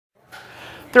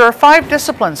There are 5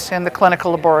 disciplines in the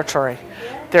clinical laboratory.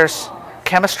 There's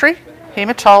chemistry,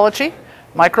 hematology,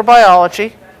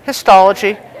 microbiology,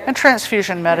 histology, and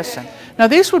transfusion medicine. Now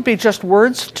these would be just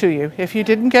words to you if you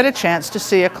didn't get a chance to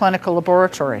see a clinical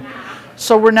laboratory.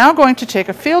 So we're now going to take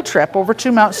a field trip over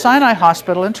to Mount Sinai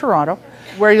Hospital in Toronto,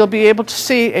 where you'll be able to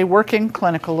see a working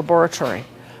clinical laboratory.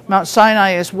 Mount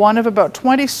Sinai is one of about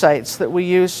 20 sites that we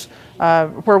use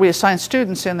where we assign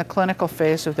students in the clinical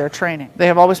phase of their training. They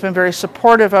have always been very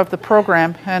supportive of the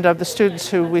program and of the students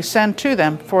who we send to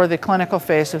them for the clinical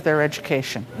phase of their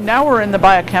education. Now we're in the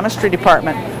biochemistry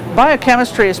department.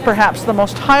 Biochemistry is perhaps the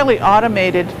most highly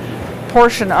automated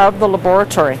portion of the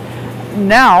laboratory.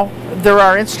 Now there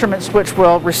are instruments which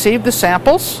will receive the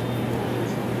samples,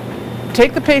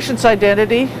 take the patient's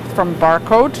identity from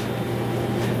barcode,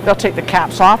 they'll take the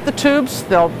caps off the tubes,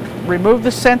 they'll remove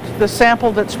the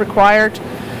sample that's required,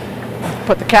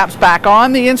 put the caps back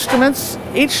on the instruments.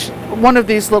 Each one of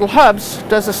these little hubs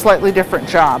does a slightly different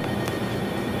job.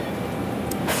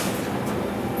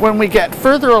 When we get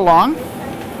further along,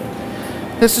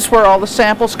 this is where all the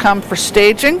samples come for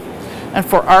staging and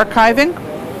for archiving.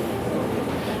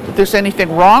 If there's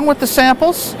anything wrong with the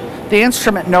samples, the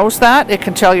instrument knows that. It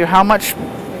can tell you how much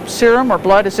serum or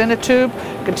blood is in a tube.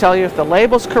 It can tell you if the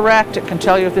label's correct. It can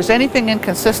tell you if there's anything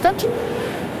inconsistent.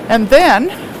 And then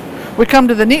we come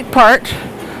to the neat part,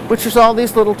 which is all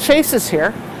these little chases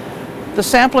here. The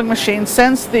sampling machine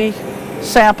sends the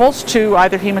samples to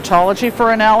either hematology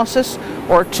for analysis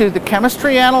or to the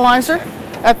chemistry analyzer.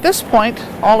 At this point,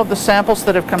 all of the samples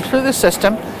that have come through the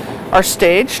system are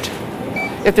staged.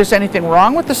 If there's anything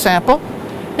wrong with the sample,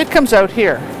 it comes out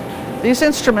here. These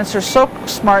instruments are so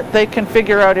smart they can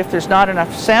figure out if there's not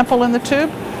enough sample in the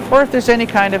tube or if there's any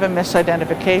kind of a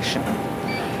misidentification.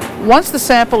 Once the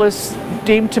sample is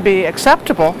deemed to be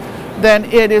acceptable, then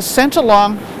it is sent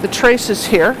along the traces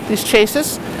here, these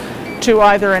chases, to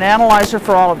either an analyzer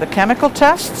for all of the chemical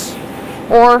tests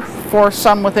or for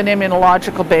some with an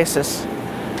immunological basis.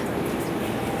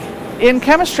 In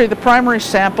chemistry, the primary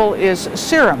sample is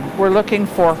serum. We're looking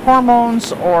for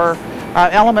hormones or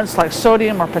elements like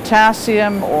sodium or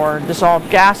potassium or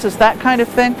dissolved gases, that kind of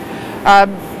thing.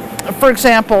 For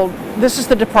example, this is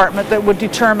the department that would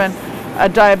determine a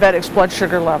diabetic's blood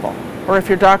sugar level. Or if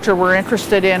your doctor were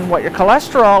interested in what your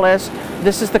cholesterol is,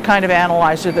 this is the kind of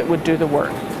analyzer that would do the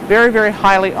work. Very, very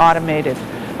highly automated.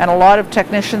 And a lot of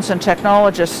technicians and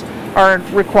technologists are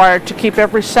required to keep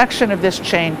every section of this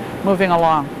chain moving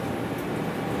along.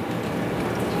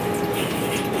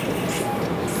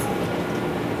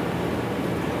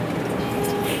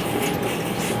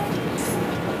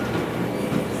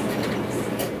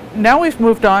 Now we've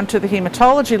moved on to the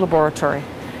hematology laboratory.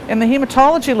 In the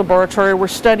hematology laboratory, we're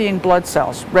studying blood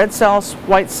cells, red cells,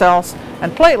 white cells,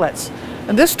 and platelets.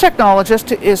 And this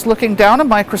technologist is looking down a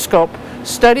microscope,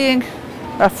 studying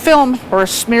a film or a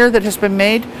smear that has been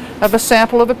made of a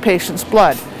sample of a patient's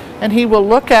blood. And he will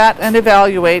look at and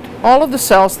evaluate all of the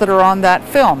cells that are on that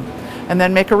film, and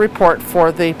then make a report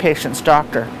for the patient's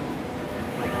doctor.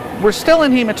 We're still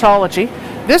in hematology.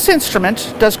 This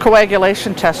instrument does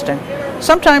coagulation testing.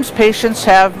 Sometimes patients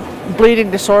have bleeding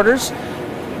disorders.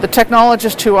 The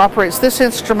technologist who operates this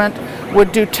instrument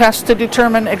would do tests to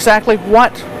determine exactly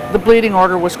what the bleeding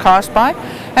order was caused by,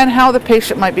 and how the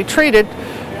patient might be treated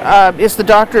is the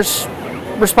doctor's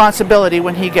responsibility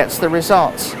when he gets the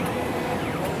results.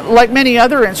 Like many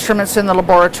other instruments in the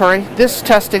laboratory, this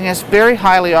testing is very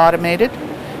highly automated.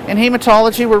 In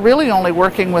hematology, we're really only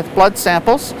working with blood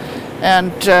samples,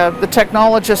 and the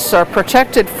technologists are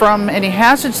protected from any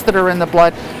hazards that are in the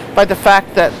blood by the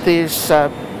fact that there's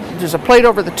a plate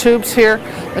over the tubes here.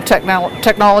 The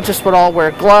technologists would all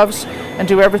wear gloves and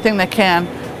do everything they can.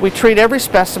 We treat every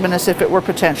specimen as if it were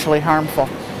potentially harmful.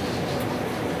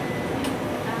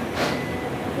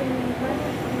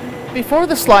 Before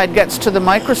the slide gets to the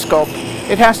microscope,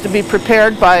 it has to be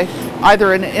prepared by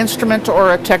either an instrument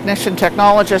or a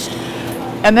technologist,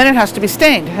 and then it has to be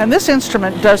stained. And this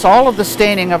instrument does all of the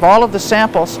staining of all of the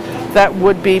samples that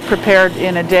would be prepared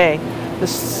in a day.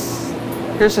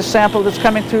 Here's a sample that's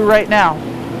coming through right now.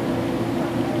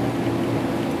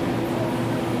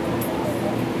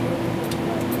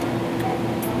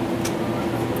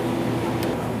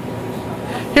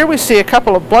 Here we see a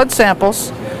couple of blood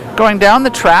samples going down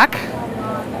the track,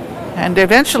 and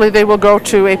eventually they will go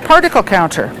to a particle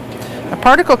counter. A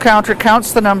particle counter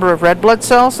counts the number of red blood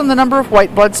cells and the number of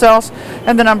white blood cells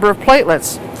and the number of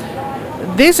platelets.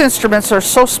 These instruments are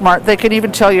so smart they can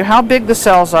even tell you how big the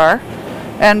cells are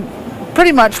and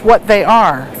pretty much what they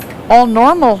are. All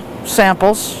normal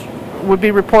samples would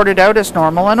be reported out as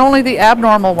normal, and only the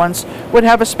abnormal ones would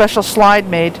have a special slide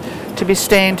made to be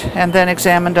stained and then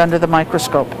examined under the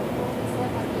microscope.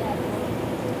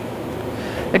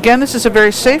 Again, this is a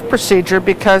very safe procedure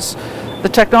because the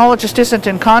technologist isn't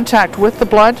in contact with the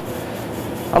blood.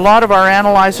 A lot of our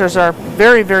analyzers are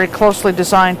very, very closely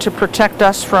designed to protect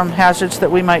us from hazards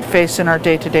that we might face in our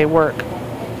day-to-day work.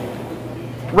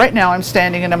 Right now I'm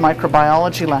standing in a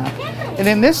microbiology lab, and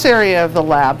in this area of the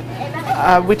lab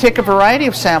we take a variety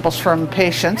of samples from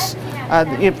patients.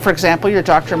 For example, your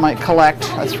doctor might collect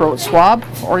a throat swab,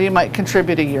 or you might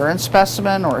contribute a urine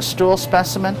specimen or a stool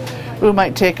specimen. We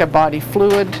might take a body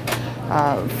fluid,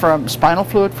 from spinal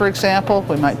fluid for example.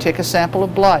 We might take a sample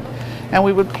of blood. And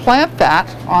we would plant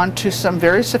that onto some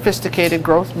very sophisticated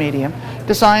growth medium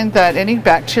designed that any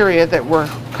bacteria that were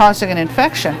causing an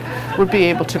infection would be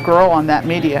able to grow on that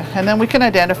media. And then we can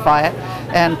identify it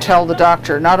and tell the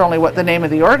doctor not only what the name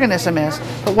of the organism is,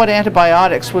 but what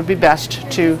antibiotics would be best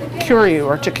to cure you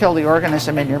or to kill the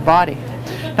organism in your body.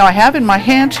 Now I have in my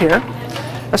hand here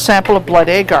a sample of blood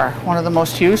agar, one of the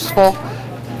most useful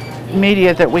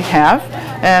media that we have.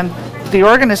 And the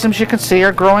organisms you can see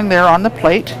are growing there on the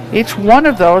plate. Each one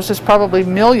of those is probably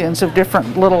millions of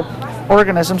different little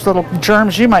organisms, little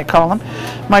germs you might call them,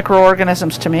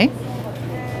 microorganisms to me.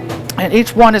 And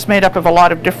each one is made up of a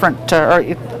lot of different,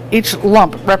 each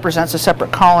lump represents a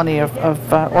separate colony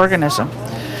of organism.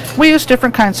 We use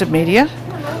different kinds of media.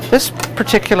 This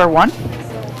particular one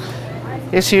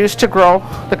is used to grow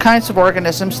the kinds of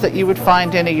organisms that you would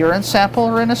find in a urine sample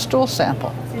or in a stool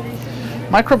sample.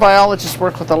 Microbiologists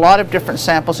work with a lot of different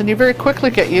samples, and you very quickly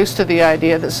get used to the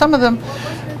idea that some of them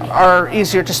are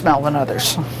easier to smell than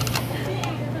others.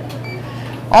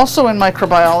 Also in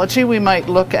microbiology, we might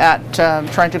look at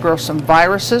trying to grow some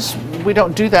viruses. We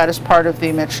don't do that as part of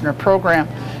the Michener program.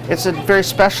 It's a very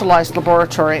specialized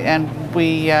laboratory, and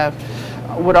we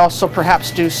would also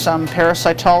perhaps do some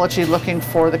parasitology, looking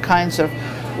for the kinds of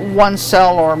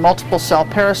one-cell or multiple-cell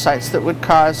parasites that would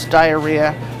cause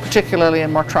diarrhea, particularly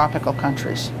in more tropical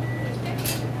countries.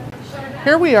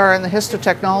 Here we are in the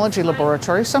histotechnology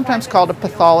laboratory, sometimes called a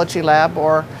pathology lab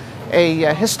or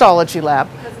a histology lab.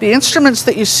 The instruments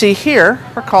that you see here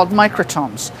are called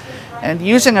microtomes. And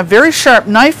using a very sharp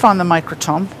knife on the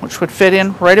microtome, which would fit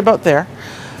in right about there,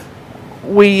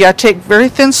 we take very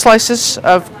thin slices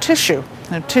of tissue.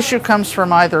 And tissue comes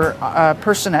from either a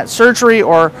person at surgery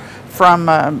or from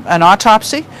an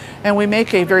autopsy, and we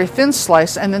make a very thin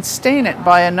slice and then stain it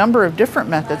by a number of different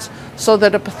methods so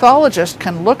that a pathologist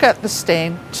can look at the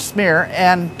stain smear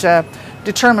and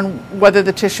determine whether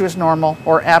the tissue is normal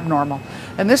or abnormal.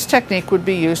 And this technique would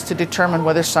be used to determine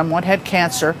whether someone had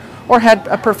cancer or had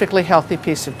a perfectly healthy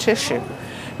piece of tissue.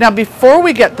 Now, before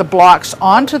we get the blocks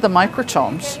onto the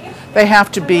microtomes,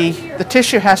 the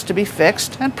tissue has to be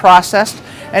fixed and processed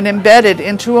and embedded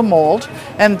into a mold,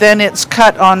 and then it's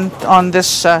cut on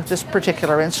this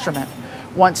particular instrument.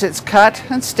 Once it's cut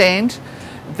and stained,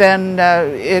 then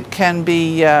it can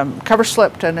be cover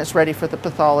slipped and it's ready for the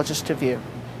pathologist to view.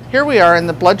 Here we are in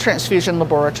the blood transfusion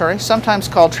laboratory, sometimes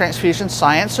called transfusion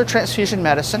science or transfusion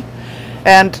medicine,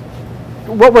 and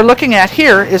what we're looking at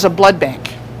here is a blood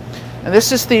bank. And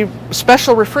this is the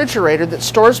special refrigerator that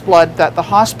stores blood that the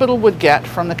hospital would get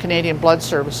from the Canadian Blood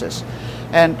Services.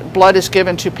 And blood is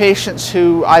given to patients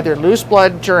who either lose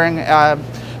blood during a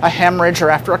hemorrhage or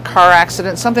after a car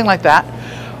accident, something like that,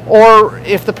 or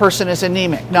if the person is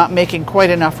anemic, not making quite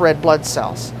enough red blood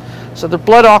cells. So the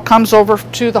blood all comes over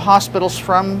to the hospitals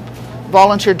from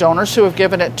volunteer donors who have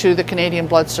given it to the Canadian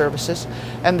Blood Services,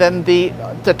 and then the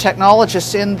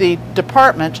technologists in the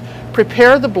department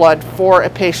prepare the blood for a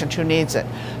patient who needs it.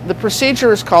 The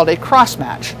procedure is called a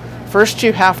cross-match. First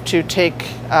you have to take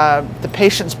the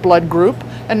patient's blood group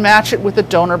and match it with a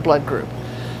donor blood group.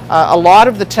 A lot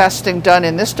of the testing done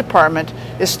in this department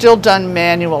is still done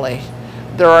manually.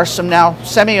 There are some now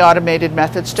semi-automated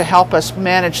methods to help us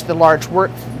manage the large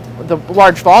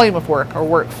volume of work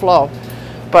or workflow,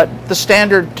 but the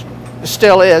standard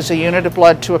still is a unit of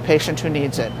blood to a patient who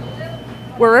needs it.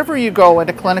 Wherever you go in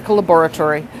a clinical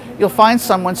laboratory, you'll find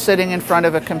someone sitting in front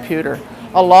of a computer.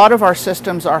 A lot of our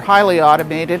systems are highly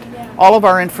automated. All of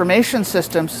our information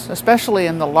systems, especially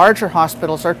in the larger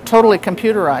hospitals, are totally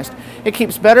computerized. It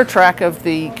keeps better track of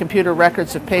the computer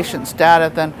records of patients'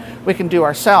 data than we can do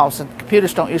ourselves, and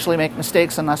computers don't usually make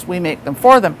mistakes unless we make them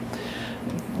for them.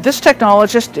 This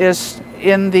technologist is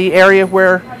in the area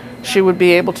where she would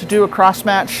be able to do a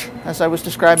cross-match, as I was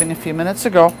describing a few minutes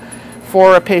ago,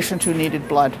 for a patient who needed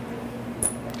blood.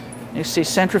 You see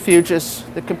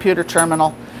centrifuges, the computer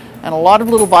terminal, and a lot of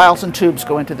little vials and tubes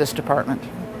go into this department.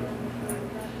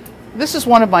 This is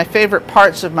one of my favorite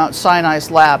parts of Mount Sinai's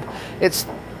lab. It's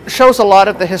shows a lot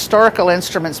of the historical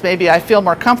instruments. Maybe I feel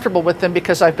more comfortable with them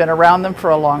because I've been around them for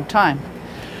a long time.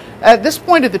 At this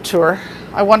point of the tour,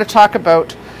 I want to talk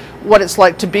about what it's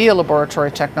like to be a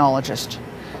laboratory technologist.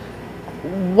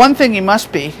 One thing you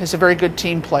must be is a very good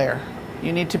team player.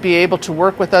 You need to be able to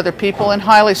work with other people in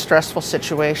highly stressful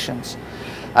situations.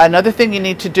 Another thing you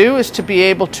need to do is to be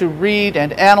able to read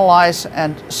and analyze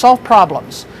and solve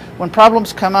problems. When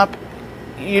problems come up,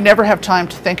 you never have time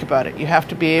to think about it. You have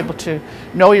to be able to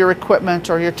know your equipment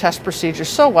or your test procedures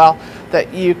so well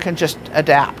that you can just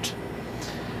adapt.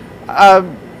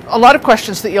 A lot of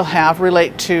questions that you'll have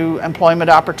relate to employment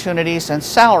opportunities and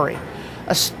salary.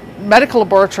 A medical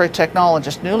laboratory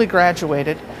technologist, newly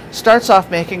graduated, starts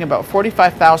off making about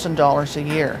 $45,000 a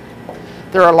year.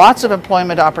 There are lots of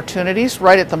employment opportunities.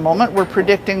 Right at the moment, we're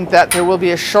predicting that there will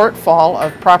be a shortfall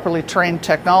of properly trained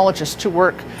technologists to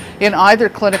work in either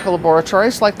clinical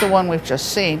laboratories like the one we've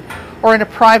just seen, or in a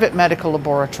private medical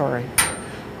laboratory.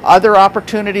 Other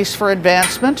opportunities for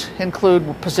advancement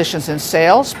include positions in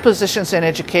sales, positions in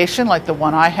education like the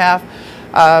one I have,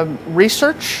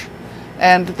 research,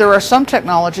 and there are some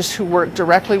technologists who work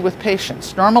directly with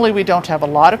patients. Normally we don't have a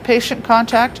lot of patient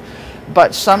contact,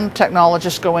 but some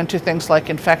technologists go into things like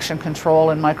infection control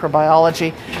and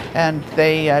microbiology, and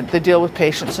they deal with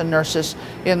patients and nurses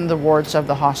in the wards of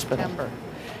the hospital.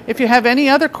 If you have any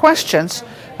other questions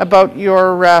about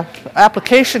your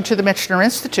application to the Michener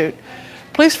Institute,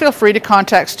 please feel free to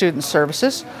contact Student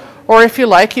Services, or if you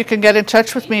like, you can get in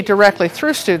touch with me directly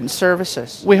through Student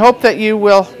Services. We hope that you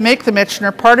will make the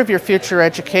Michener part of your future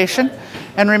education,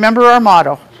 and remember our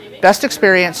motto, best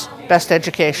experience, best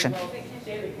education.